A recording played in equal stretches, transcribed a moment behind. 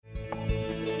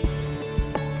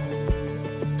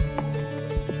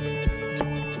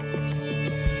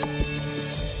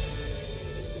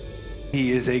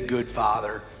He is a good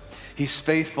Father. He's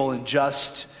faithful and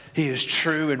just. He is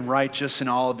true and righteous in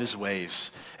all of his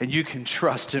ways. And you can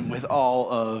trust him with all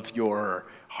of your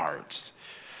heart.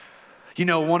 You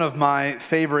know, one of my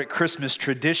favorite Christmas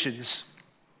traditions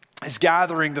is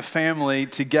gathering the family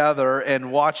together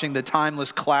and watching the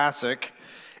timeless classic,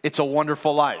 It's a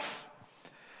Wonderful Life.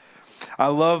 I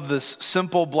love this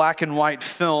simple black and white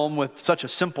film with such a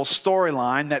simple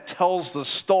storyline that tells the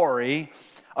story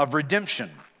of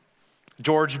redemption.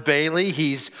 George Bailey,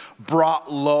 he's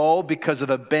brought low because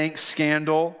of a bank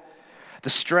scandal.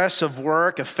 The stress of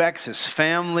work affects his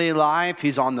family life.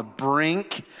 He's on the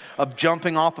brink of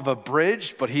jumping off of a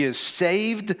bridge, but he is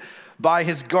saved by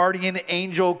his guardian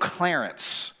angel,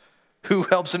 Clarence, who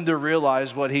helps him to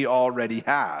realize what he already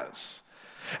has.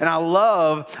 And I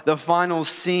love the final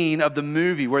scene of the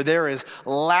movie where there is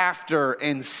laughter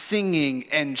and singing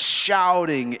and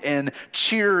shouting and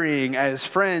cheering as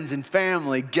friends and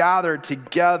family gather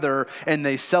together and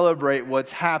they celebrate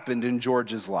what's happened in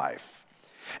George's life.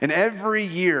 And every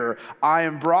year I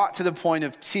am brought to the point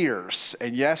of tears.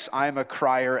 And yes, I am a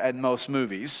crier at most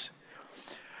movies.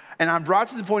 And I'm brought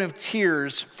to the point of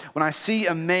tears when I see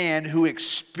a man who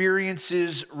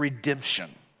experiences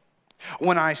redemption.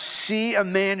 When I see a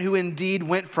man who indeed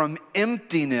went from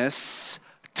emptiness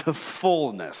to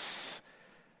fullness.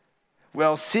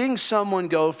 Well, seeing someone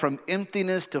go from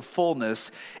emptiness to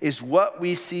fullness is what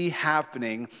we see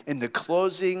happening in the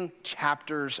closing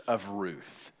chapters of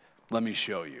Ruth. Let me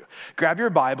show you. Grab your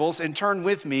Bibles and turn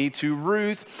with me to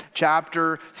Ruth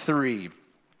chapter 3.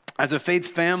 As a faith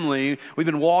family, we've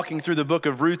been walking through the book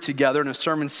of Ruth together in a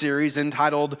sermon series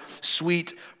entitled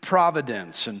Sweet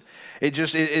Providence. And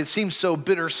it seems so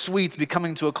bittersweet to be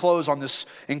coming to a close on this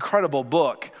incredible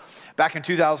book. Back in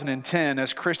 2010,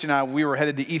 as Christy and I, we were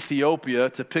headed to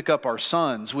Ethiopia to pick up our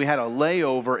sons. We had a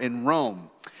layover in Rome.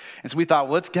 And so we thought,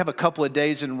 well, let's have a couple of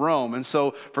days in Rome. And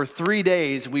so for 3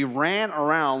 days, we ran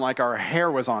around like our hair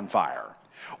was on fire.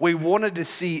 We wanted to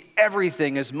see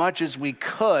everything as much as we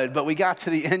could, but we got to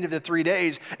the end of the 3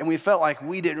 days and we felt like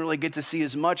we didn't really get to see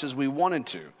as much as we wanted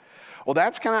to. Well,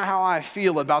 that's kind of how I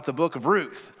feel about the book of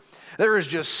Ruth. There is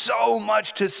just so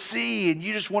much to see, and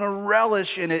you just want to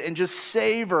relish in it and just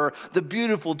savor the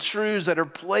beautiful truths that are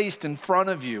placed in front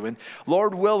of you. And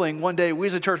Lord willing, one day we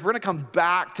as a church, we're going to come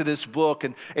back to this book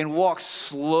and walk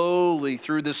slowly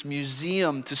through this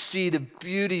museum to see the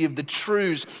beauty of the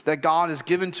truths that God has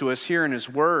given to us here in his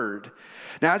word.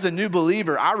 Now, as a new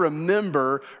believer, I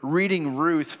remember reading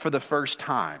Ruth for the first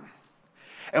time.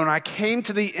 And when I came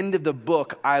to the end of the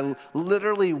book, I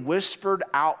literally whispered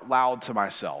out loud to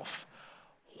myself,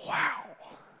 wow,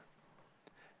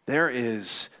 there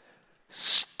is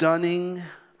stunning,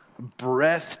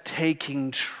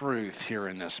 breathtaking truth here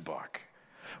in this book.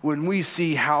 When we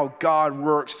see how God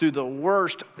works through the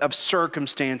worst of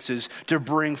circumstances to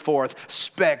bring forth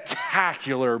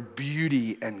spectacular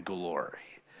beauty and glory.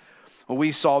 Well,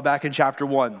 we saw back in chapter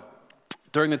 1,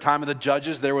 during the time of the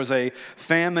judges, there was a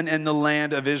famine in the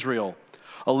land of Israel.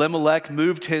 Elimelech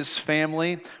moved his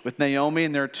family with Naomi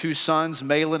and their 2 sons,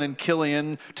 Mahlon and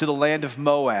Chilion, to the land of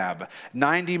Moab,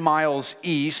 90 miles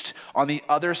east on the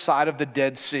other side of the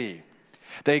Dead Sea.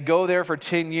 They go there for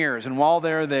 10 years, and while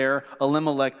they're there,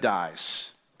 Elimelech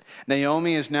dies.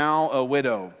 Naomi is now a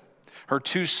widow. Her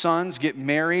 2 sons get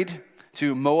married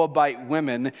to Moabite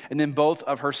women, and then both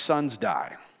of her sons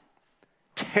die.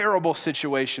 Terrible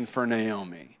situation for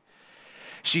Naomi.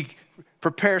 She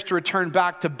prepares to return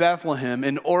back to Bethlehem,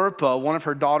 and Orpah, one of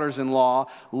her daughters-in-law,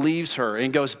 leaves her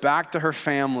and goes back to her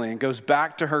family and goes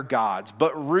back to her gods.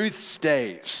 But Ruth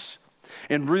stays.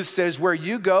 And Ruth says, where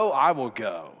you go, I will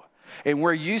go. And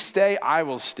where you stay, I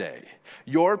will stay.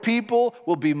 Your people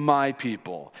will be my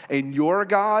people, and your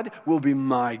God will be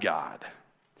my God.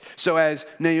 So as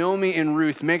Naomi and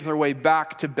Ruth make their way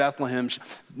back to Bethlehem,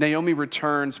 Naomi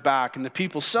returns back and the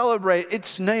people celebrate,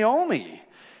 it's Naomi.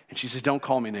 And she says, don't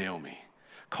call me Naomi,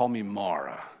 call me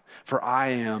Mara, for I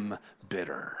am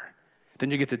bitter. Then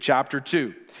you get to chapter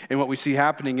 2. And what we see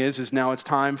happening is now it's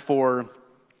time for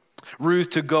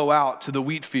Ruth to go out to the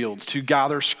wheat fields to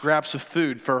gather scraps of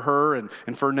food for her and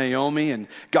for Naomi. And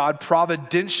God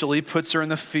providentially puts her in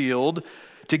the field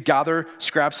to gather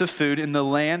scraps of food in the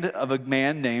land of a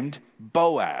man named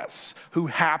Boaz, who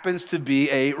happens to be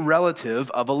a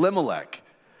relative of Elimelech.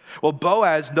 Well,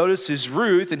 Boaz notices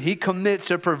Ruth, and he commits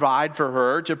to provide for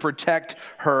her, to protect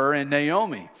her and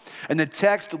Naomi. And the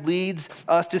text leads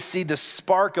us to see the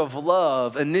spark of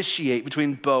love initiate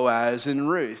between Boaz and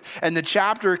Ruth. And the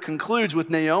chapter concludes with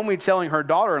Naomi telling her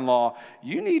daughter-in-law,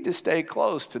 you need to stay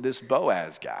close to this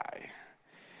Boaz guy.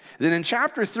 Then in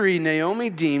chapter 3,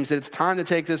 Naomi deems that it's time to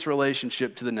take this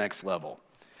relationship to the next level.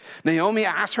 Naomi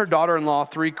asked her daughter-in-law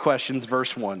 3 questions.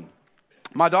 Verse 1.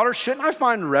 My daughter, shouldn't I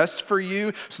find rest for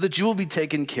you so that you will be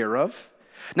taken care of?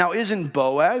 Now, isn't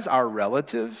Boaz our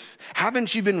relative?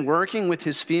 Haven't you been working with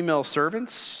his female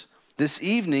servants? This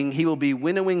evening he will be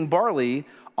winnowing barley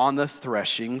on the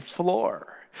threshing floor.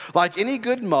 Like any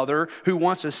good mother who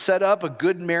wants to set up a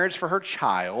good marriage for her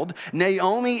child,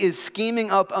 Naomi is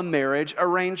scheming up a marriage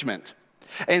arrangement.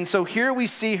 And so here we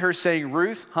see her saying,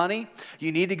 Ruth, honey,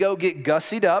 you need to go get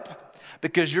gussied up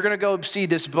because you're going to go see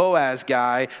this Boaz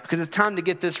guy because it's time to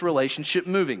get this relationship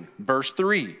moving. Verse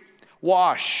 3,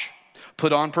 wash.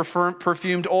 Put on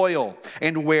perfumed oil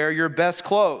and wear your best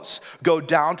clothes. Go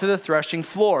down to the threshing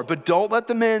floor, but don't let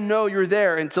the man know you're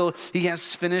there until he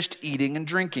has finished eating and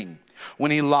drinking. When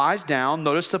he lies down,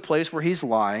 notice the place where he's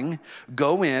lying.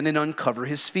 Go in and uncover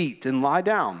his feet and lie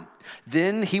down.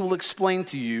 Then he will explain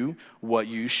to you what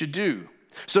you should do.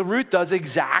 So Ruth does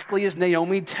exactly as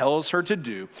Naomi tells her to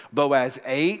do. Boaz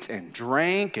ate and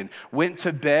drank and went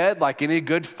to bed like any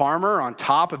good farmer on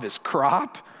top of his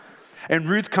crop. And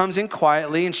Ruth comes in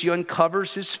quietly and she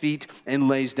uncovers his feet and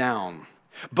lays down.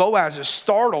 Boaz is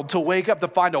startled to wake up to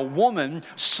find a woman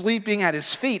sleeping at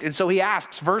his feet. And so he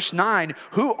asks, verse 9,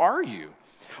 who are you?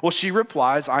 Well, she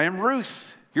replies, I am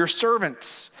Ruth, your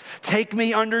servant. Take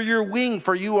me under your wing,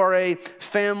 for you are a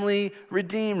family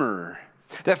redeemer.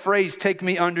 That phrase, take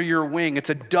me under your wing, it's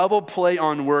a double play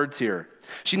on words here.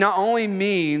 She not only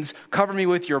means cover me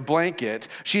with your blanket,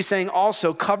 she's saying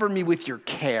also cover me with your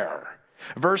care.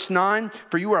 Verse 9,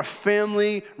 for you are a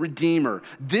family redeemer.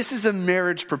 This is a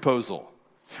marriage proposal.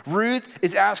 Ruth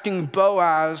is asking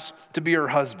Boaz to be her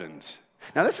husband.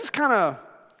 Now, this is kind of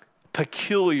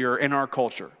peculiar in our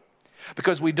culture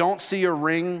because we don't see a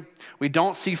ring, we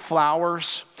don't see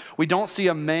flowers, we don't see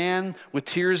a man with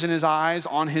tears in his eyes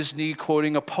on his knee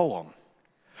quoting a poem.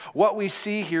 What we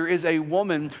see here is a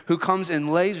woman who comes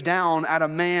and lays down at a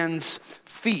man's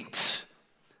feet.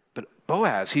 But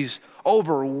Boaz, he's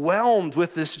overwhelmed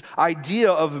with this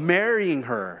idea of marrying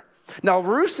her. Now,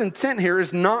 Ruth's intent here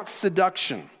is not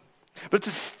seduction, but it's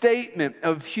a statement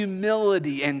of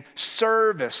humility and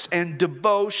service and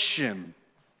devotion.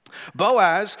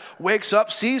 Boaz wakes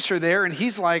up, sees her there, and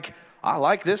he's like, I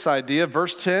like this idea.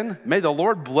 Verse 10, may the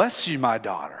Lord bless you, my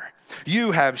daughter.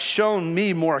 You have shown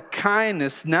me more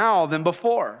kindness now than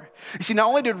before. You see, not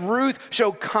only did Ruth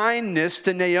show kindness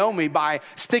to Naomi by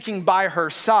sticking by her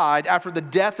side after the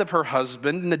death of her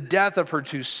husband and the death of her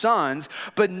 2 sons,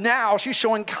 but now she's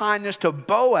showing kindness to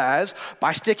Boaz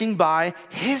by sticking by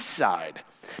his side.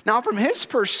 Now, from his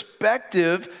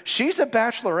perspective, she's a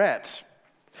bachelorette.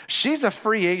 She's a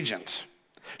free agent.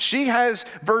 She has,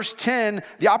 verse 10,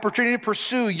 the opportunity to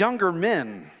pursue younger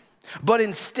men. But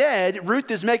instead,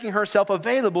 Ruth is making herself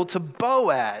available to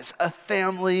Boaz, a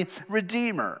family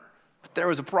redeemer. But there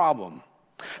was a problem.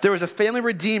 There was a family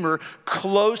redeemer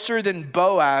closer than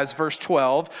Boaz, verse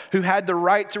 12, who had the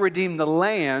right to redeem the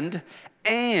land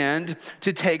and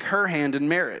to take her hand in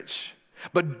marriage.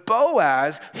 But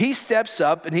Boaz, he steps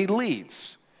up and he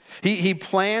leads. He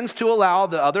plans to allow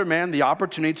the other man the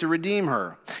opportunity to redeem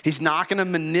her. He's not going to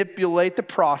manipulate the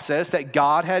process that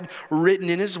God had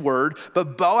written in his word,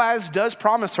 but Boaz does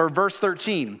promise her, verse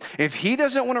 13, if he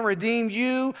doesn't want to redeem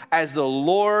you, as the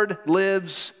Lord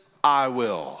lives, I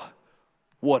will.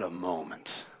 What a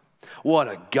moment. What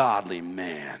a godly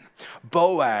man.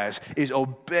 Boaz is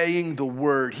obeying the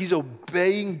word. He's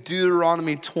obeying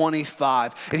Deuteronomy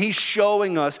 25. And he's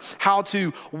showing us how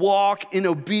to walk in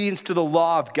obedience to the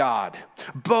law of God.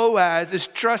 Boaz is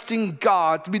trusting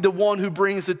God to be the one who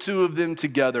brings the 2 of them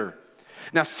together.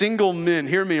 Now, single men,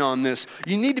 hear me on this.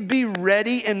 You need to be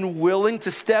ready and willing to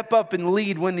step up and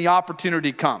lead when the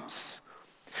opportunity comes.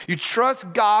 You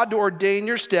trust God to ordain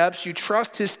your steps. You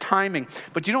trust his timing,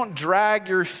 but you don't drag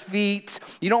your feet.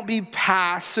 You don't be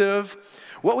passive.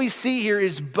 What we see here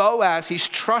is Boaz. He's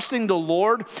trusting the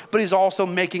Lord, but he's also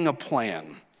making a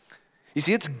plan. You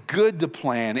see, it's good to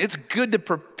plan. It's good to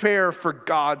prepare for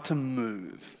God to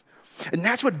move. And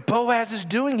that's what Boaz is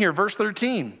doing here, verse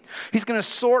 13. He's going to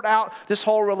sort out this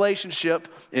whole relationship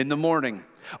in the morning.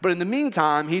 But in the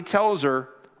meantime, he tells her,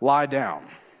 lie down.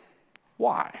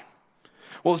 Why?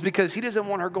 Well, it's because he doesn't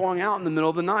want her going out in the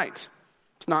middle of the night.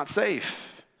 It's not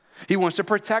safe. He wants to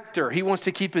protect her. He wants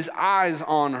to keep his eyes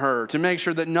on her to make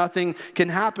sure that nothing can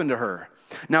happen to her.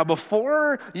 Now,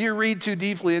 before you read too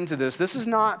deeply into this, this is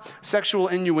not sexual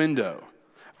innuendo.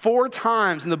 4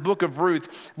 times in the book of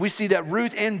Ruth, we see that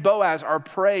Ruth and Boaz are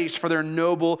praised for their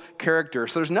noble character.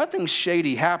 So there's nothing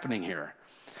shady happening here.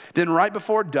 Then right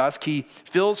before dusk, he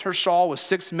fills her shawl with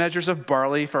 6 measures of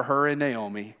barley for her and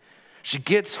Naomi. She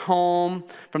gets home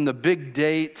from the big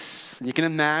dates, and you can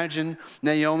imagine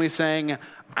Naomi saying,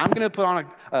 I'm going to put on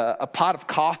a pot of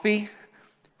coffee,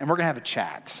 and we're going to have a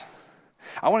chat.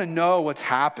 I want to know what's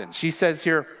happened. She says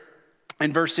here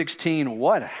in verse 16,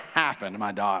 what happened to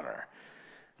my daughter?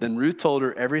 Then Ruth told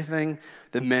her everything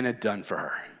the men had done for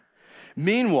her.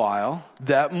 Meanwhile,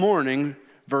 that morning,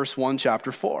 verse 1,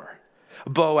 chapter 4,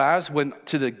 Boaz went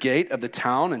to the gate of the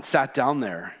town and sat down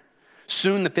there.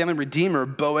 Soon the family redeemer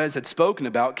Boaz had spoken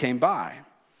about came by.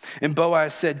 And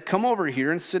Boaz said, come over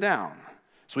here and sit down.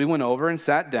 So we went over and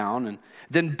sat down. And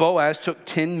then Boaz took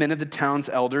 10 men of the town's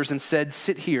elders and said,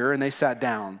 sit here. And they sat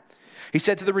down. He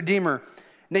said to the redeemer,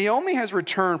 Naomi has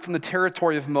returned from the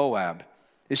territory of Moab,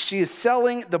 as she is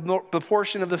selling the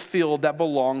portion of the field that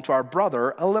belonged to our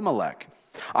brother Elimelech.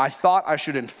 I thought I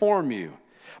should inform you.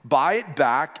 Buy it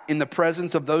back in the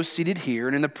presence of those seated here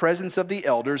and in the presence of the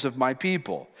elders of my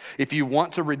people. If you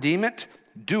want to redeem it,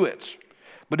 do it.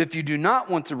 But if you do not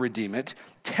want to redeem it,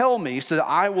 tell me so that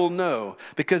I will know,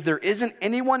 because there isn't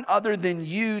anyone other than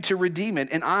you to redeem it,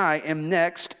 and I am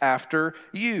next after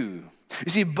you.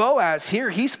 You see, Boaz here,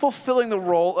 he's fulfilling the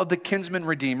role of the kinsman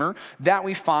redeemer that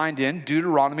we find in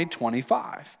Deuteronomy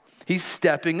 25. He's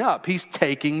stepping up. He's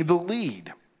taking the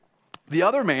lead. The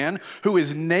other man, who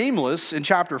is nameless in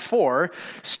chapter 4,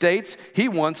 states he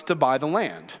wants to buy the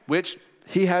land, which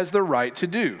he has the right to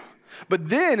do. But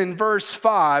then in verse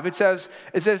 5, it says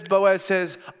Boaz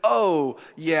says, oh,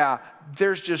 yeah,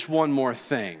 there's just one more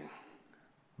thing.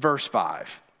 Verse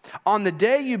 5, on the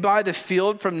day you buy the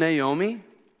field from Naomi,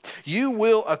 you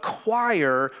will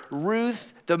acquire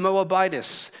Ruth the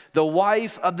Moabitess, the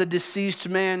wife of the deceased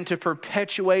man, to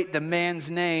perpetuate the man's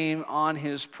name on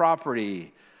his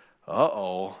property.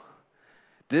 Uh-oh,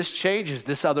 this changes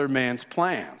this other man's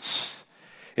plans.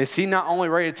 Is he not only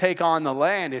ready to take on the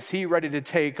land, is he ready to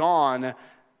take on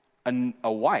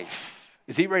a wife?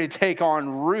 Is he ready to take on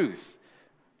Ruth?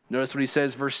 Notice what he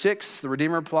says, verse 6, the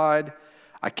Redeemer replied,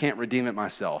 I can't redeem it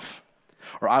myself,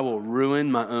 or I will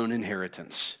ruin my own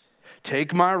inheritance.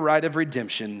 Take my right of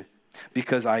redemption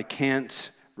because I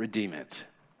can't redeem it.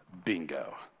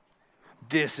 Bingo.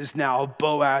 This is now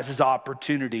Boaz's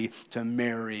opportunity to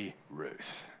marry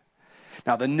Ruth.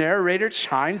 Now, the narrator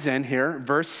chimes in here.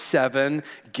 Verse 7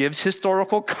 gives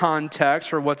historical context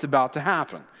for what's about to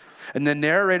happen. And the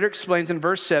narrator explains in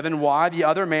verse 7 why the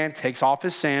other man takes off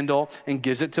his sandal and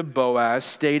gives it to Boaz,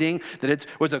 stating that it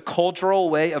was a cultural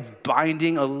way of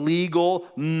binding a legal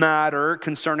matter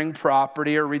concerning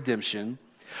property or redemption.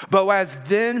 Boaz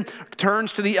then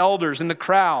turns to the elders in the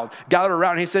crowd gathered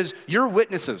around. And he says, you're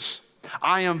witnesses.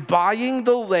 I am buying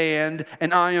the land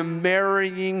and I am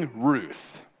marrying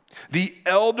Ruth. The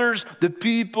elders, the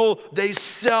people, they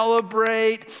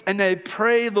celebrate and they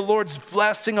pray the Lord's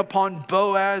blessing upon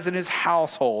Boaz and his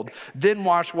household. Then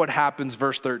watch what happens,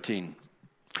 verse 13.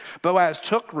 Boaz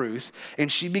took Ruth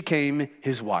and she became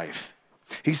his wife.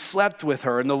 He slept with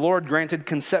her and the Lord granted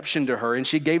conception to her and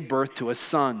she gave birth to a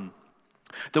son.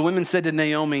 The women said to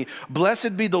Naomi,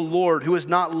 blessed be the Lord who has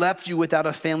not left you without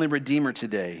a family redeemer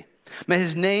today. May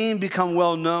his name become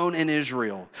well known in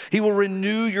Israel. He will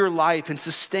renew your life and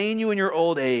sustain you in your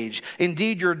old age.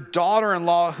 Indeed, your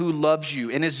daughter-in-law who loves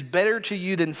you and is better to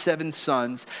you than 7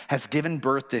 sons has given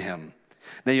birth to him.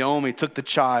 Naomi took the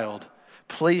child,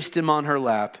 placed him on her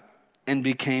lap, and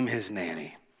became his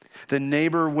nanny. The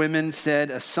neighbor women said,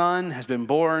 a son has been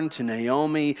born to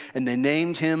Naomi, and they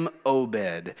named him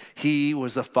Obed. He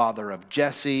was the father of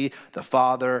Jesse, the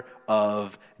father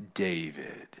of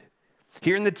David.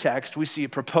 Here in the text, we see a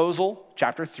proposal,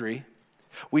 chapter 3.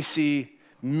 We see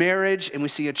marriage, and we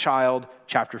see a child,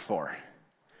 chapter 4.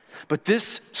 But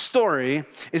this story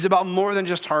is about more than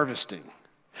just harvesting.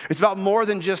 It's about more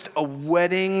than just a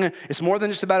wedding. It's more than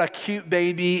just about a cute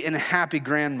baby and a happy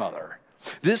grandmother.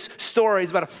 This story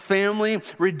is about a family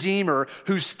redeemer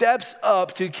who steps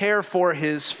up to care for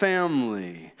his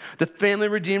family. The family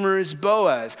redeemer is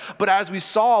Boaz. But as we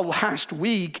saw last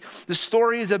week, the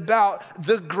story is about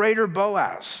the greater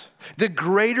Boaz, the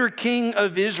greater king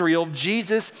of Israel,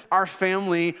 Jesus, our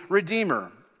family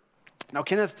redeemer. Now,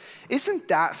 Kenneth, isn't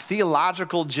that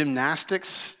theological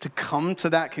gymnastics to come to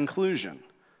that conclusion?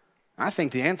 I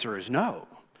think the answer is no.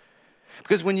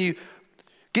 Because when you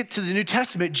get to the New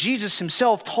Testament, Jesus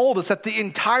himself told us that the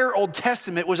entire Old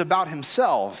Testament was about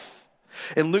himself.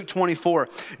 In Luke 24,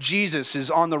 Jesus is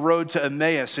on the road to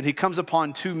Emmaus, and he comes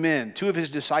upon 2 men, 2 of his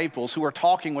disciples, who are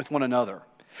talking with one another.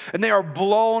 And they are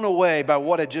blown away by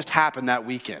what had just happened that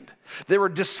weekend. They were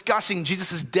discussing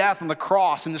Jesus' death on the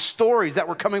cross and the stories that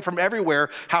were coming from everywhere,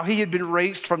 how he had been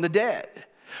raised from the dead.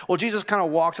 Well, Jesus kind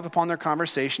of walks up upon their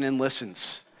conversation and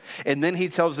listens. And then he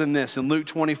tells them this in Luke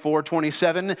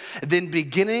 24:27, then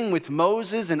beginning with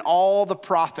Moses and all the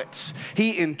prophets,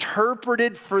 he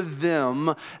interpreted for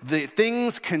them the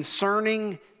things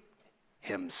concerning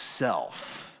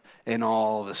himself in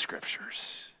all the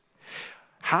scriptures.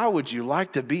 How would you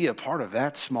like to be a part of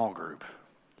that small group?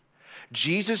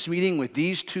 Jesus meeting with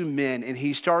these two men, and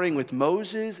he's starting with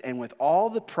Moses and with all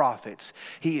the prophets.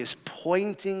 He is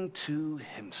pointing to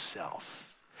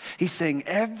himself. He's saying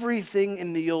everything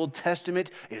in the Old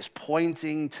Testament is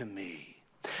pointing to me.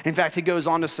 In fact, he goes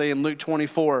on to say in Luke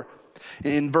 24,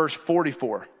 in verse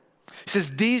 44, he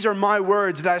says, these are my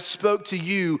words that I spoke to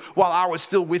you while I was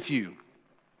still with you.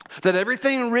 That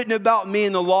everything written about me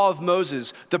in the law of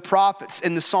Moses, the prophets,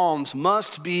 and the Psalms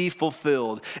must be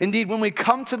fulfilled. Indeed, when we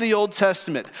come to the Old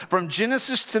Testament, from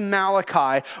Genesis to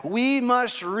Malachi, we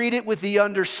must read it with the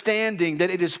understanding that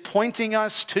it is pointing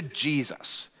us to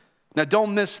Jesus. Now,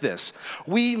 don't miss this.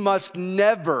 We must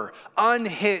never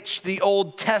unhitch the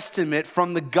Old Testament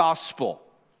from the gospel,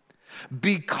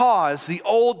 because the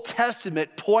Old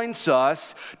Testament points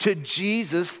us to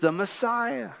Jesus the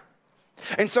Messiah.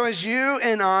 And so as you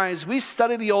and I, as we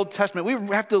study the Old Testament,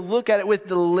 we have to look at it with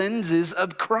the lenses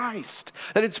of Christ,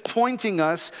 that it's pointing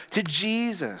us to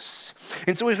Jesus.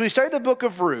 And so as we study the book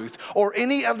of Ruth or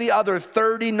any of the other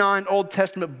 39 Old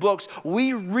Testament books,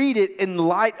 we read it in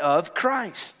light of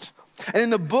Christ. And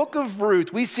in the book of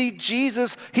Ruth, we see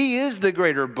Jesus, he is the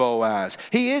greater Boaz.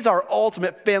 He is our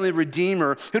ultimate family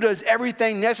redeemer who does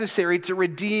everything necessary to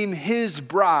redeem his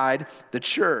bride, the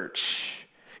church.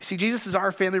 You see, Jesus is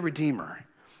our family redeemer.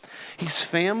 He's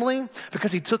family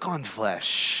because he took on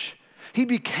flesh. He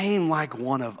became like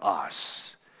one of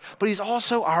us. But he's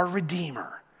also our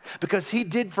redeemer because he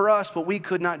did for us what we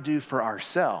could not do for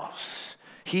ourselves.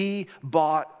 He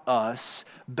bought us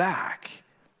back.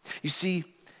 You see,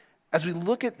 as we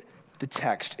look at the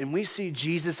text and we see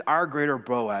Jesus, our greater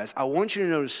Boaz, I want you to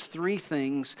notice three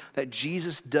things that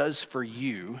Jesus does for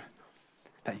you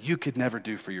that you could never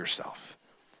do for yourself.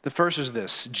 The first is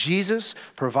this: Jesus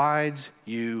provides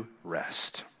you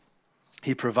rest.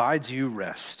 He provides you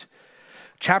rest.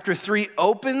 Chapter 3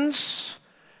 opens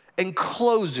and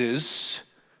closes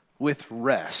with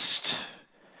rest.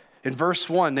 In verse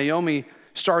 1, Naomi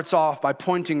starts off by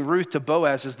pointing Ruth to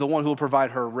Boaz as the one who will provide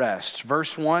her rest.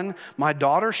 Verse 1, my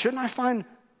daughter, shouldn't I find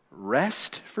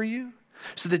rest for you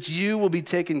so that you will be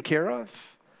taken care of?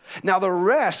 Now, the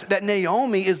rest that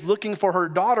Naomi is looking for her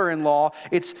daughter-in-law,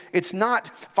 it's not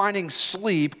finding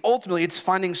sleep. Ultimately, it's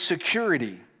finding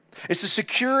security. It's the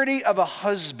security of a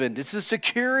husband. It's the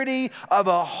security of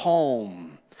a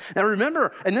home. Now,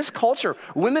 remember, in this culture,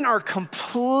 women are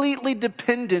completely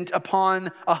dependent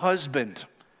upon a husband.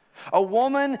 A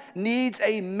woman needs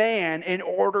a man in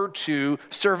order to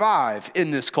survive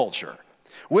in this culture.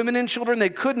 Women and children, they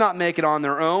could not make it on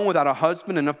their own without a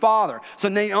husband and a father. So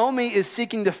Naomi is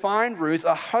seeking to find Ruth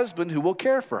a husband who will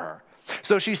care for her.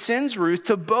 So she sends Ruth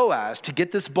to Boaz to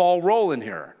get this ball rolling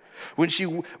here.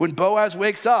 When Boaz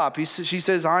wakes up, she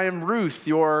says, I am Ruth,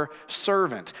 your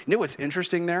servant. You know what's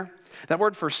interesting there? That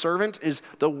word for servant is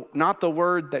not the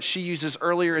word that she uses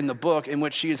earlier in the book in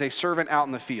which she is a servant out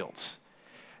in the fields.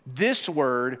 This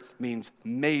word means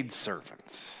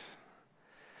maidservants.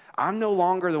 I'm no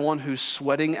longer the one who's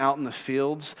sweating out in the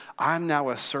fields. I'm now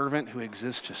a servant who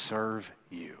exists to serve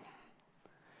you.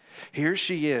 Here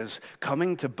she is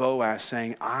coming to Boaz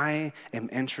saying, I am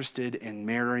interested in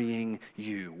marrying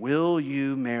you. Will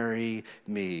you marry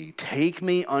me? Take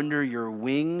me under your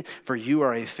wing, for you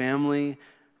are a family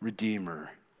redeemer.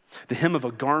 The hem of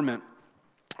a garment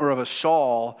or of a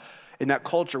shawl in that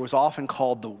culture was often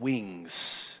called the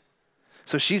wings.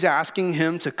 So she's asking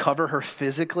him to cover her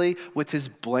physically with his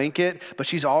blanket, but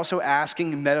she's also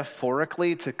asking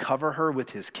metaphorically to cover her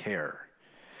with his care.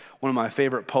 One of my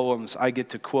favorite poems I get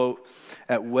to quote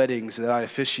at weddings that I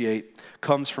officiate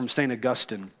comes from St.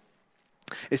 Augustine.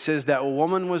 It says that a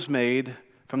woman was made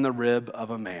from the rib of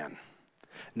a man,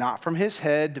 not from his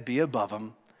head to be above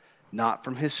him, not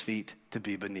from his feet to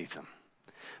be beneath him,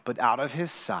 but out of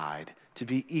his side to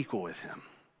be equal with him,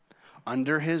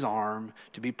 under his arm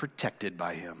to be protected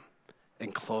by him,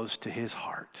 and close to his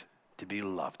heart to be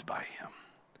loved by him.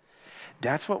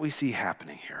 That's what we see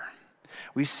happening here.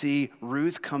 We see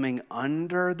Ruth coming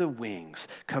under the wings,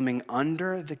 coming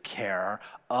under the care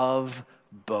of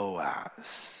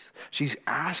Boaz. She's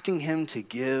asking him to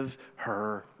give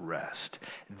her rest.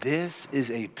 This is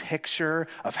a picture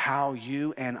of how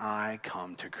you and I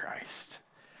come to Christ.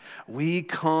 We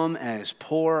come as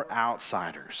poor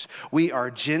outsiders. We are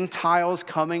Gentiles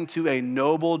coming to a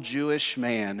noble Jewish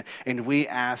man, and we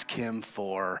ask him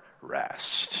for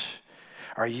rest.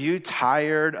 Are you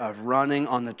tired of running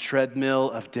on the treadmill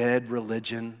of dead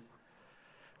religion?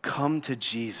 Come to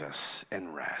Jesus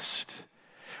and rest.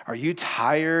 Are you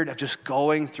tired of just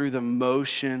going through the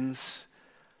motions?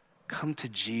 Come to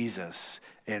Jesus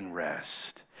and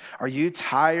rest. Are you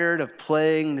tired of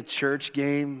playing the church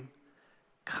game?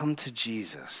 Come to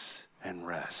Jesus and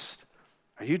rest.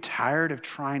 Are you tired of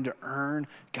trying to earn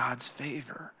God's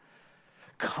favor?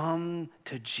 Come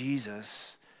to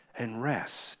Jesus and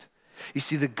rest. You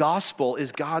see, the gospel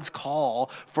is God's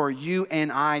call for you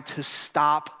and I to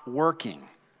stop working.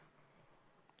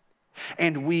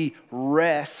 And we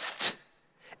rest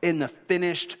in the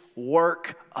finished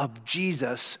work of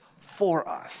Jesus for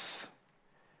us.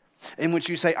 In which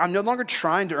you say, I'm no longer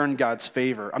trying to earn God's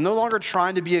favor. I'm no longer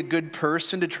trying to be a good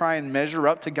person to try and measure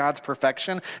up to God's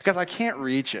perfection because I can't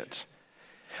reach it.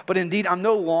 But indeed, I'm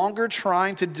no longer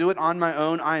trying to do it on my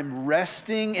own. I am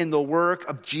resting in the work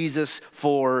of Jesus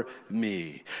for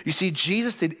me. You see,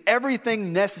 Jesus did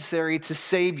everything necessary to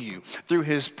save you through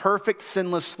his perfect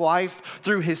sinless life,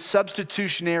 through his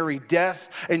substitutionary death,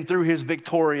 and through his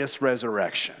victorious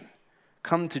resurrection.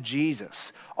 Come to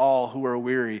Jesus, all who are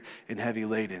weary and heavy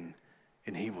laden,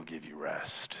 and he will give you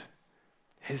rest.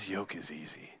 His yoke is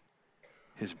easy.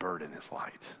 His burden is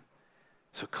light.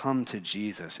 So come to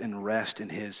Jesus and rest in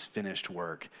his finished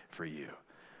work for you.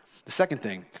 The second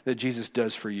thing that Jesus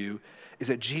does for you is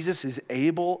that Jesus is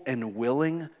able and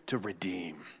willing to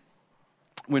redeem.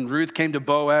 When Ruth came to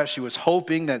Boaz, she was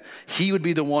hoping that he would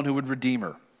be the one who would redeem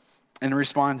her. And he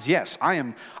responds, yes, I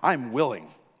am willing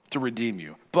to redeem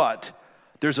you, but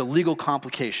there's a legal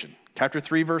complication. Chapter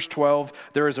 3, verse 12,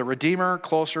 there is a redeemer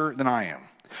closer than I am.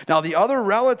 Now, the other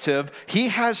relative, he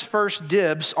has first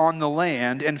dibs on the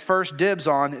land and first dibs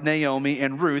on Naomi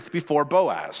and Ruth before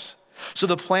Boaz. So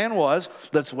the plan was,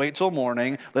 let's wait till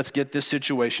morning, let's get this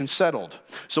situation settled.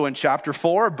 So in chapter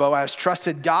 4, Boaz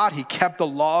trusted God, he kept the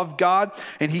law of God,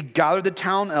 and he gathered the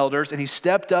town elders, and he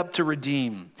stepped up to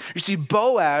redeem. You see,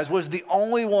 Boaz was the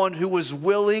only one who was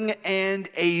willing and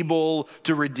able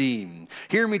to redeem.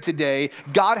 Hear me today,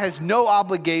 God has no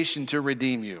obligation to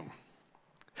redeem you.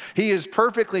 He is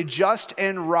perfectly just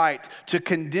and right to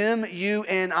condemn you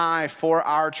and I for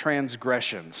our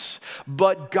transgressions.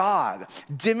 But God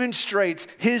demonstrates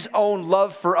his own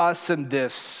love for us in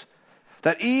this,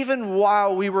 that even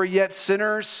while we were yet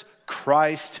sinners,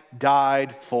 Christ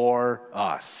died for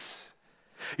us.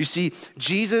 You see,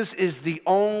 Jesus is the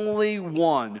only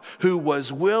one who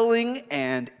was willing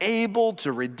and able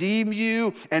to redeem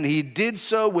you, and he did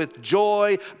so with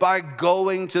joy by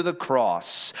going to the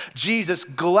cross. Jesus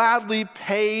gladly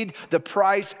paid the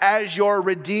price as your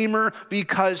redeemer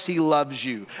because he loves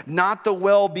you. Not the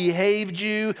well-behaved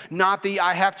you, not the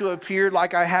I have to appear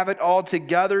like I have it all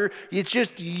together. It's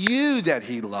just you that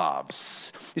he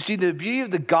loves. You see, the beauty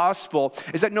of the gospel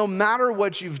is that no matter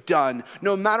what you've done,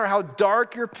 no matter how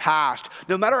dark your past,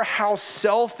 no matter how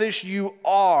selfish you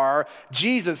are,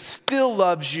 Jesus still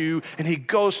loves you and he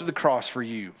goes to the cross for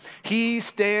you. He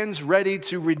stands ready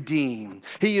to redeem.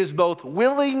 He is both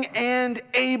willing and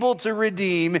able to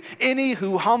redeem any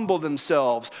who humble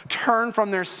themselves, turn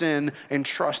from their sin, and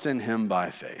trust in him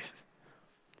by faith.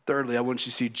 Thirdly, I want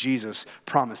you to see Jesus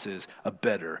promises a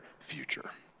better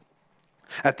future.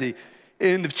 At the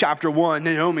end of chapter 1,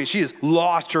 Naomi, she has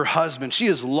lost her husband. She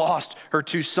has lost her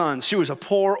 2 sons. She was a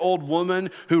poor old woman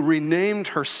who renamed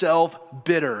herself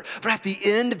bitter. But at the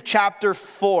end of chapter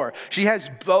 4, she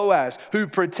has Boaz who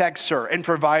protects her and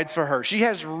provides for her. She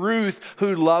has Ruth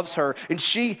who loves her. And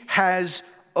she has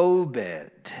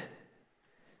Obed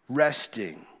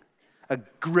resting, a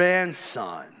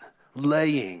grandson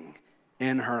laying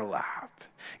in her lap.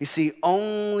 You see,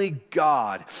 only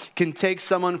God can take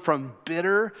someone from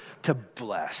bitter to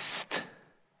blessed.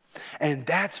 And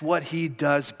that's what he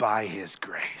does by his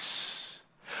grace.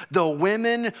 The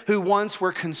women who once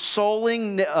were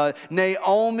consoling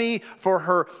Naomi for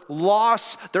her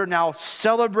loss, they're now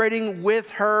celebrating with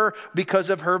her because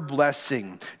of her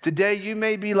blessing. Today, you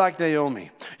may be like Naomi.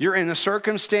 You're in a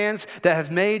circumstance that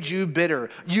have made you bitter.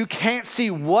 You can't see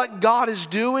what God is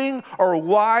doing or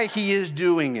why he is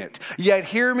doing it. Yet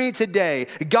hear me today.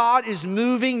 God is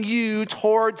moving you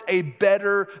towards a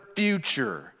better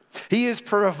future. He has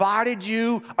provided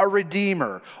you a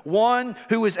redeemer, one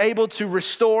who is able to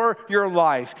restore your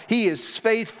life. He is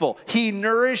faithful. He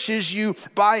nourishes you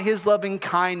by his loving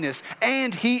kindness,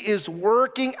 and he is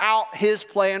working out his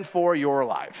plan for your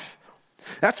life.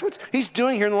 That's what he's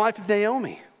doing here in the life of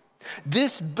Naomi.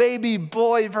 This baby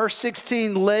boy, verse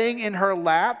 16, laying in her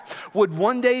lap, would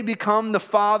one day become the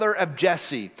father of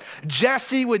Jesse.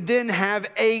 Jesse would then have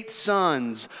 8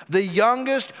 sons. The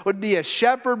youngest would be a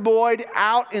shepherd boy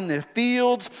out in the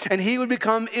fields, and he would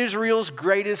become Israel's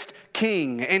greatest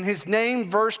king. And his name,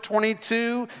 verse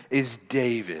 22, is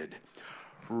David.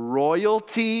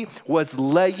 Royalty was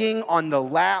laying on the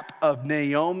lap of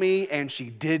Naomi, and she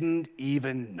didn't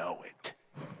even know it.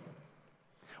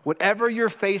 Whatever you're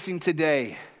facing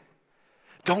today,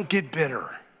 don't get bitter.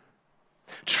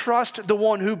 Trust the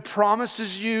one who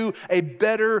promises you a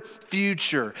better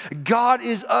future. God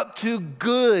is up to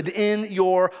good in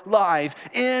your life,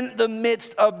 in the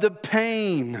midst of the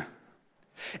pain.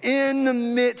 In the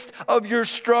midst of your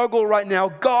struggle right now,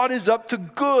 God is up to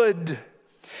good.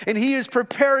 And he is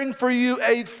preparing for you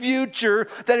a future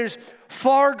that is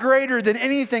far greater than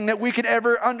anything that we could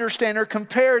ever understand or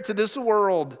compare to this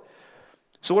world.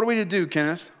 So what are we to do,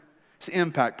 Kenneth? It's the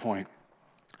impact point.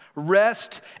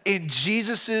 Rest in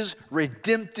Jesus'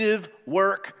 redemptive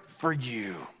work for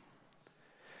you.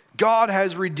 God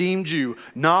has redeemed you,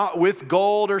 not with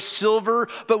gold or silver,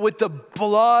 but with the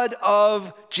blood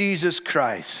of Jesus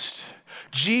Christ.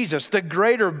 Jesus, the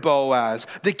greater Boaz,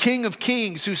 the King of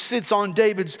Kings who sits on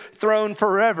David's throne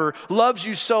forever, loves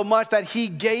you so much that he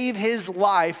gave his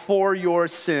life for your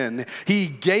sin. He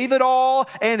gave it all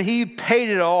and he paid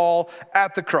it all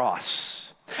at the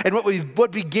cross. And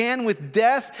what began with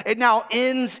death, it now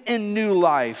ends in new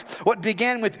life. What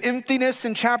began with emptiness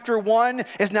in chapter 1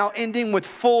 is now ending with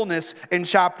fullness in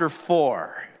chapter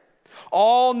 4.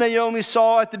 All Naomi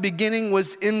saw at the beginning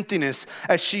was emptiness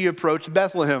as she approached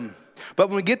Bethlehem. But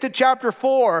when we get to chapter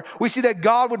 4, we see that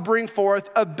God would bring forth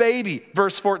a baby,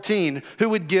 verse 14, who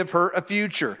would give her a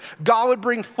future. God would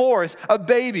bring forth a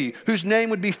baby whose name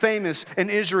would be famous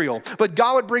in Israel. But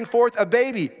God would bring forth a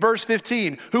baby, verse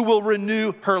 15, who will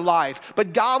renew her life.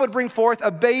 But God would bring forth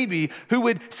a baby who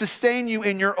would sustain you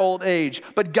in your old age.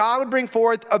 But God would bring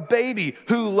forth a baby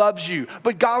who loves you.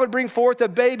 But God would bring forth a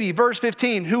baby, verse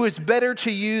 15, who is better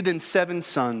to you than 7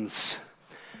 sons.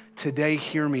 Today,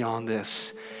 hear me on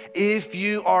this. If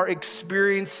you are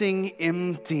experiencing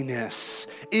emptiness,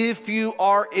 if you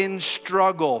are in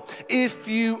struggle, if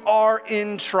you are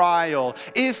in trial,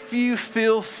 if you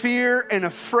feel fear and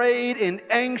afraid and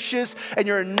anxious and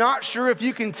you're not sure if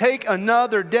you can take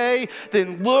another day,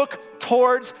 then look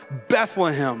towards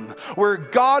Bethlehem, where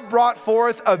God brought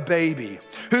forth a baby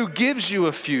who gives you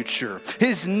a future.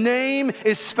 His name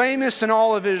is famous in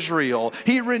all of Israel.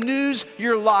 He renews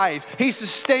your life. He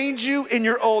sustains you in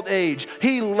your old age.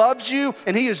 He loves you,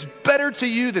 and he is better to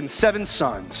you than 7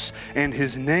 sons. And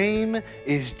his name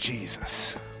is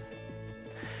Jesus.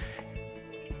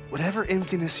 Whatever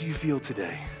emptiness you feel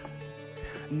today,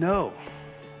 know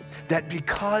that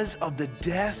because of the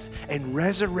death and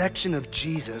resurrection of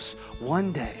Jesus,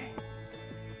 one day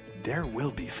there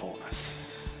will be fullness.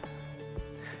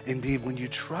 Indeed, when you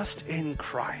trust in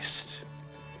Christ,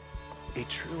 it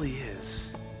truly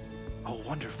is a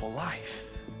wonderful life.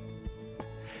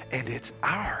 And it's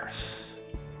ours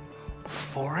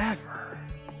forever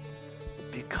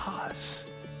because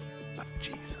of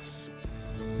Jesus.